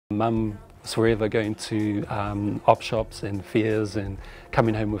mum was forever going to op shops and fairs and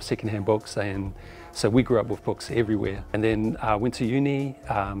coming home with secondhand books, and so we grew up with books everywhere. And then I went to uni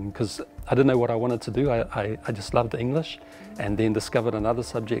because I didn't know what I wanted to do. I just loved English, and then discovered another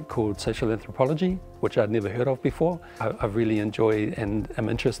subject called social anthropology, which I'd never heard of before. I really enjoy and am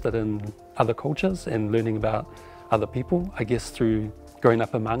interested in other cultures and learning about other people, I guess through growing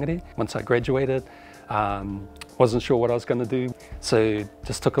up in Māngere. Once I graduated, wasn't sure what I was going to do, so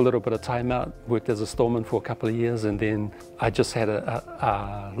just took a little bit of time out, worked as a storeman for a couple of years, and then I just had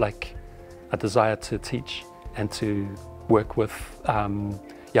a desire to teach and to work with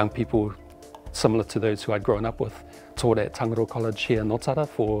young people similar to those who I'd grown up with. Taught at Tangaro College here in Notara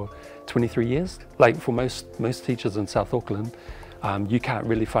for 23 years. Like for most teachers in South Auckland, you can't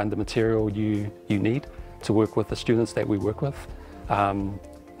really find the material you need to work with the students that we work with,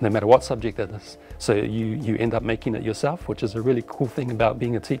 no matter what subject it is. So you end up making it yourself, which is a really cool thing about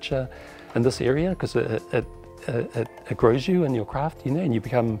being a teacher in this area, because it grows you in your craft, you know, and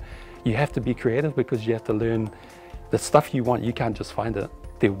you have to be creative because you have to learn the stuff you want. You can't just find it.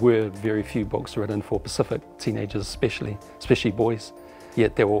 There were very few books written for Pacific teenagers, especially boys,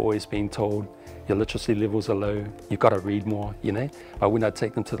 yet they were always being told your literacy levels are low, you've got to read more, you know. But when I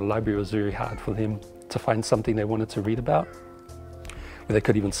take them to the library, it was very hard for them to find something they wanted to read about, where they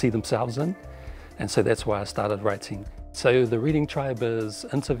could even see themselves in. And so that's why I started writing. So the Reading Tribe is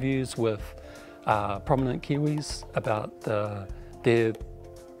interviews with prominent Kiwis about the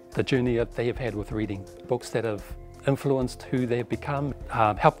journey that they have had with reading, books that have influenced who they've become,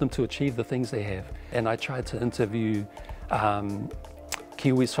 helped them to achieve the things they have. And I tried to interview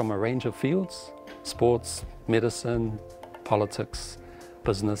Kiwis from a range of fields: sports, medicine, politics,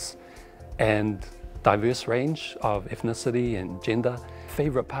 business, and diverse range of ethnicity and gender.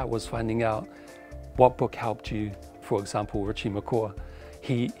 Favorite part was finding out what book helped you. For example, Richie McCaw,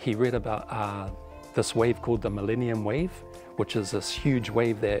 he read about this wave called the Millennium Wave, which is this huge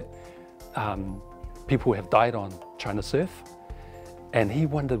wave that people have died on trying to surf. And he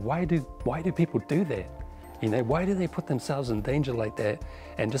wondered, why do people do that? You know, why do they put themselves in danger like that?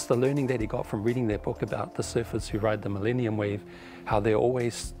 And just the learning that he got from reading that book about the surfers who ride the Millennium Wave, how they're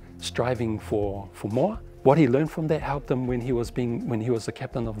always striving for more. What he learned from that helped him when he was the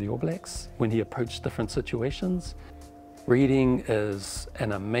captain of the All Blacks, when he approached different situations. Reading is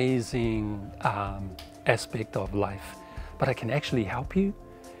an amazing aspect of life, but it can actually help you,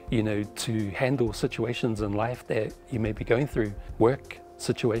 you know, to handle situations in life that you may be going through, work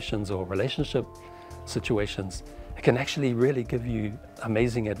situations or relationship situations. It can actually really give you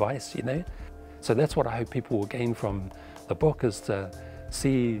amazing advice, you know. So that's what I hope people will gain from the book, is to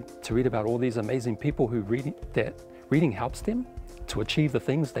read about all these amazing people who reading helps them to achieve the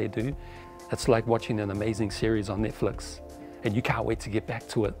things they do. It's like watching an amazing series on Netflix and you can't wait to get back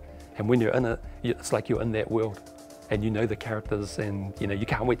to it. And when you're in it, it's like you're in that world and you know the characters, and you know, you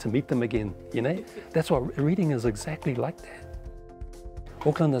can't wait to meet them again, you know. That's what reading is, exactly like that.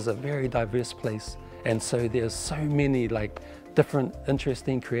 Auckland is a very diverse place, and so there's so many like different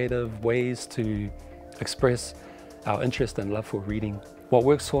interesting creative ways to express our interest and love for reading. What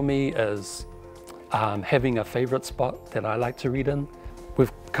works for me is having a favorite spot that I like to read in.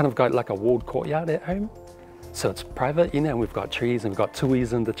 We've kind of got like a walled courtyard at home, so it's private, you know, and we've got trees and we've got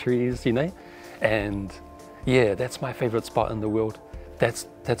tuis in the trees, you know, and yeah, that's my favorite spot in the world. That's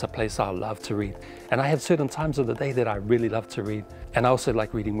a place I love to read. And I have certain times of the day that I really love to read. And I also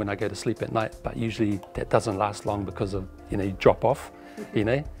like reading when I go to sleep at night, but usually that doesn't last long because of, you know, you drop off, you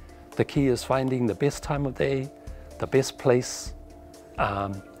know. The key is finding the best time of day, the best place,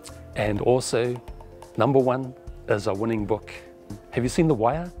 and also, number one is a winning book. Have you seen The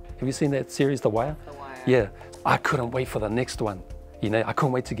Wire? Have you seen that series, The Wire? The Wire. Yeah, I couldn't wait for the next one. You know, I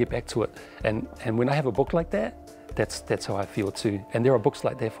couldn't wait to get back to it. And when I have a book like that, that's how I feel too. And there are books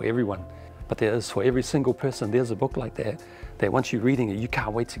like that for everyone. But there is, for every single person, there's a book like that once you're reading it, you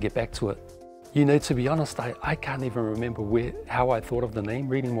can't wait to get back to it. You know, to be honest, I can't even remember how I thought of the name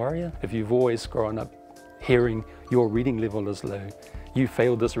Reading Warrior. If you've always grown up hearing your reading level is low, you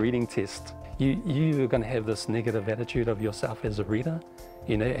failed this reading test, you're going to have this negative attitude of yourself as a reader,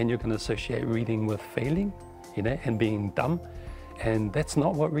 you know, and you're going to associate reading with failing, you know, and being dumb. And that's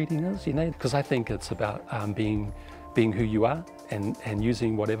not what reading is, you know, because I think it's about being who you are and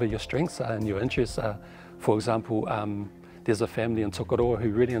using whatever your strengths are and your interests are. For example, there's a family in Tokoroa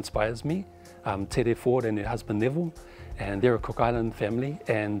who really inspires me, Tere Ford and her husband Neville, and they're a Cook Island family,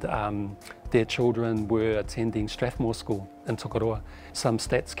 and their children were attending Strathmore School in Tokoroa. Some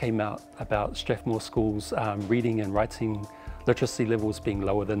stats came out about Strathmore School's reading and writing literacy levels being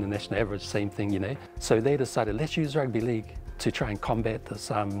lower than the national average, same thing, you know. So they decided, let's use rugby league to try and combat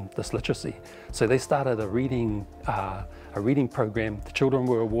this literacy. So they started a reading program. The children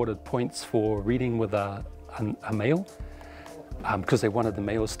were awarded points for reading with a male, because they wanted the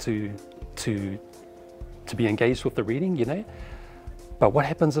males to be engaged with the reading, you know. But what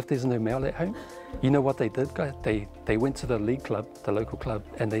happens if there's no male at home? You know what they did, guys? They went to the league club, the local club,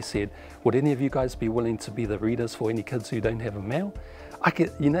 and they said, would any of you guys be willing to be the readers for any kids who don't have a male?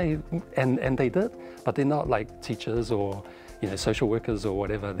 You know, and they did, but they're not like teachers or, you know, social workers or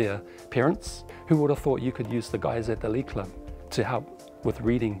whatever, they're parents. Who would have thought you could use the guys at the league club to help with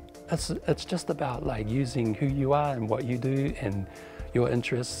reading? It's just about like using who you are and what you do and your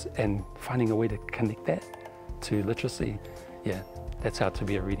interests and finding a way to connect that to literacy. Yeah, that's how to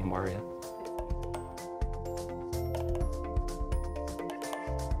be a reading warrior.